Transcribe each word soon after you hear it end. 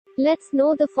Let's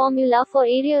know the formula for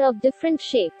area of different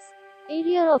shapes.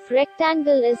 Area of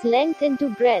rectangle is length into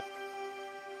breadth.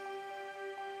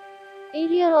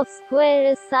 Area of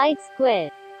square is side square.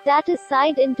 That is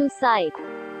side into side.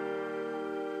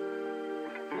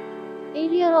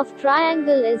 Area of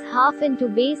triangle is half into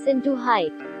base into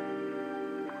height.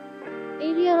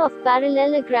 Area of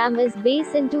parallelogram is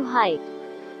base into height.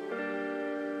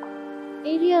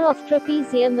 Area of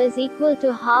trapezium is equal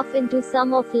to half into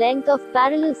sum of length of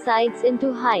parallel sides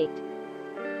into height.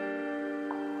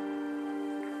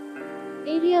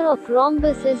 Area of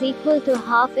rhombus is equal to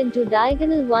half into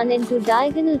diagonal 1 into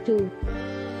diagonal 2.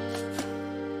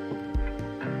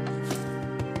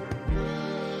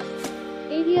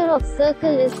 Area of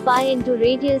circle is pi into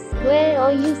radius square,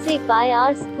 or you say pi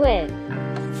r square.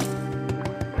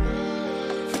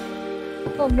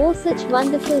 For more such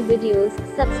wonderful videos,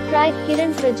 subscribe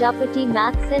Kiran Prajapati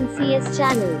Maths and CS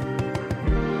channel.